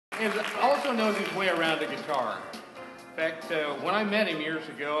also knows his way around a guitar. In fact, when I met him years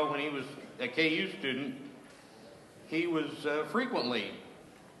ago, when he was a KU student, he was frequently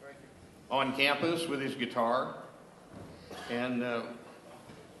on campus with his guitar, and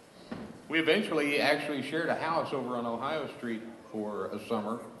we eventually actually shared a house over on Ohio Street for a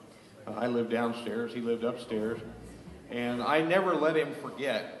summer. I lived downstairs, he lived upstairs, and I never let him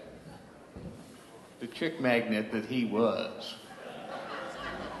forget the chick magnet that he was.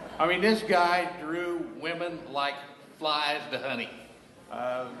 I mean, this guy drew women like flies to honey.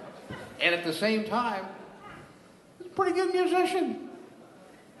 And at the same time, he's a pretty good musician.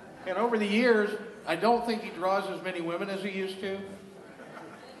 And over the years, I don't think he draws as many women as he used to,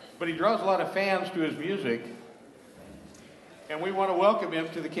 but he draws a lot of fans to his music. And we want to welcome him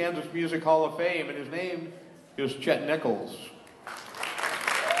to the Kansas Music Hall of Fame, and his name is Chet Nichols.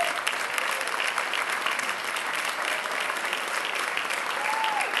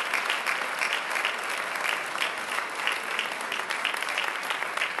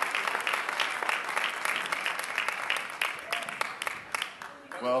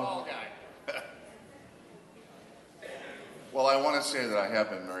 Well, I want to say that I have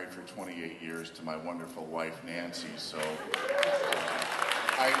been married for 28 years to my wonderful wife, Nancy, so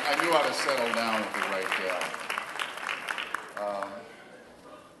I knew how to settle down with the right gal.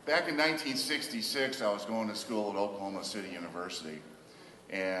 Back in 1966, I was going to school at Oklahoma City University,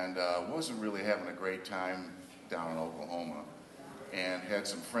 and wasn't really having a great time down in Oklahoma, and had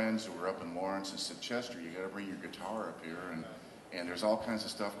some friends who were up in Lawrence and said, Chester, you got to bring your guitar up here, and there's all kinds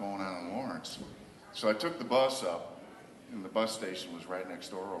of stuff going on in Lawrence. So I took the bus up, and the bus station was right next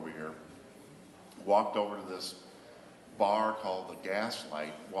door over here. Walked over to this bar called the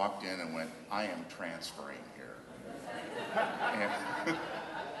Gaslight, walked in and went, I am transferring here.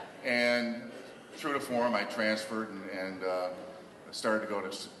 and true to form, I transferred and started to go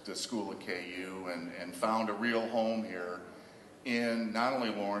to school at KU and found a real home here in not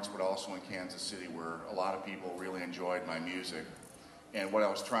only Lawrence, but also in Kansas City, where a lot of people really enjoyed my music. And what I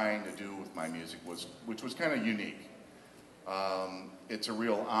was trying to do with my music which was kind of unique. It's a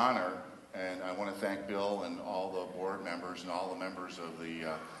real honor, and I want to thank Bill and all the board members and all the members of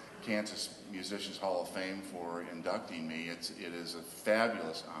the Kansas Musicians Hall of Fame for inducting me. It is a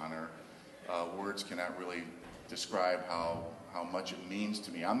fabulous honor. Words cannot really describe how much it means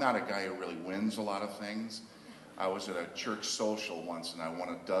to me. I'm not a guy who really wins a lot of things. I was at a church social once, and I won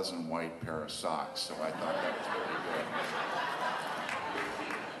a dozen white pair of socks, so I thought that was pretty good.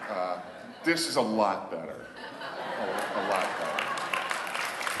 This is a lot better. A lot better.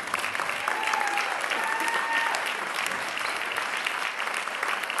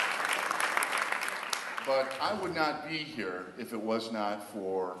 But I would not be here if it was not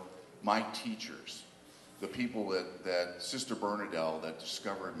for my teachers, the people that Sister Bernadelle that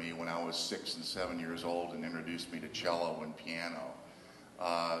discovered me when I was 6 and 7 years old and introduced me to cello and piano,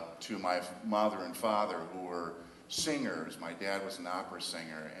 to my mother and father who were singers. My dad was an opera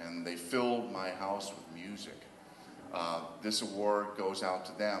singer, and they filled my house with music. This award goes out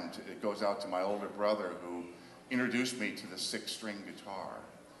to them. It goes out to my older brother who introduced me to the 6-string guitar.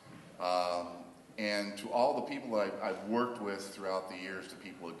 And to all the people that I've worked with throughout the years, to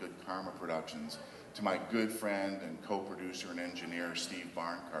people at Good Karma Productions, to my good friend and co-producer and engineer, Steve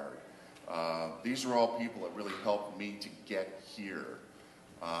Barncart. These are all people that really helped me to get here.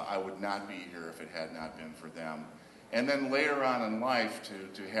 I would not be here if it had not been for them. And then later on in life,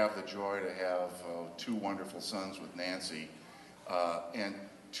 to have the joy to have 2 wonderful sons with Nancy, and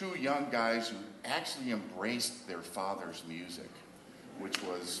 2 young guys who actually embraced their father's music, which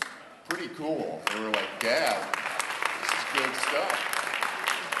was pretty cool. They were like, Dad, this is good stuff.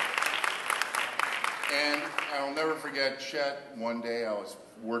 And I'll never forget Chet. One day I was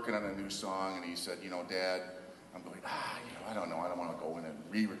working on a new song, and he said, Dad, I'm going, I don't know, I don't want to go in and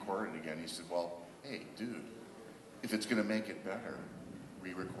re-record it again. He said, well, hey, dude, if it's going to make it better,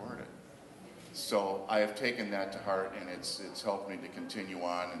 re-record it. So I have taken that to heart, and it's helped me to continue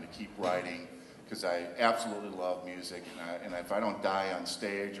on and to keep writing, because I absolutely love music, and if I don't die on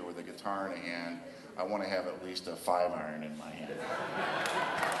stage or with a guitar in a hand, I want to have at least a 5-iron in my hand.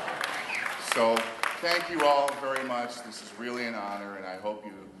 So thank you all very much. This is really an honor, and I hope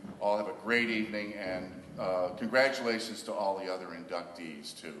you all have a great evening, and congratulations to all the other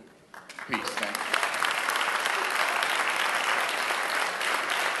inductees, too. Peace. Thank you.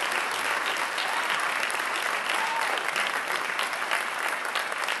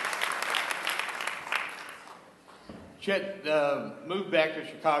 Chet moved back to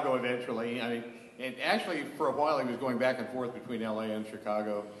Chicago eventually. And actually, for a while, he was going back and forth between LA and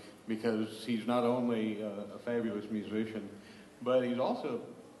Chicago, because he's not only a fabulous musician, but he's also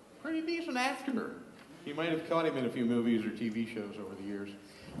pretty decent actor. You might have caught him in a few movies or TV shows over the years.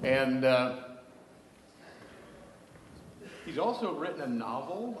 And he's also written a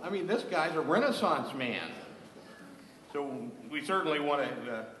novel. I mean, this guy's a Renaissance man. So we certainly want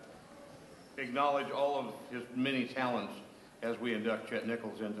to acknowledge all of his many talents as we induct Chet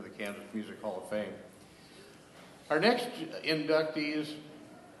Nichols into the Kansas Music Hall of Fame. Our next inductees,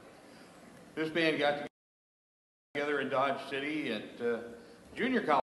 this band got together in Dodge City at junior college.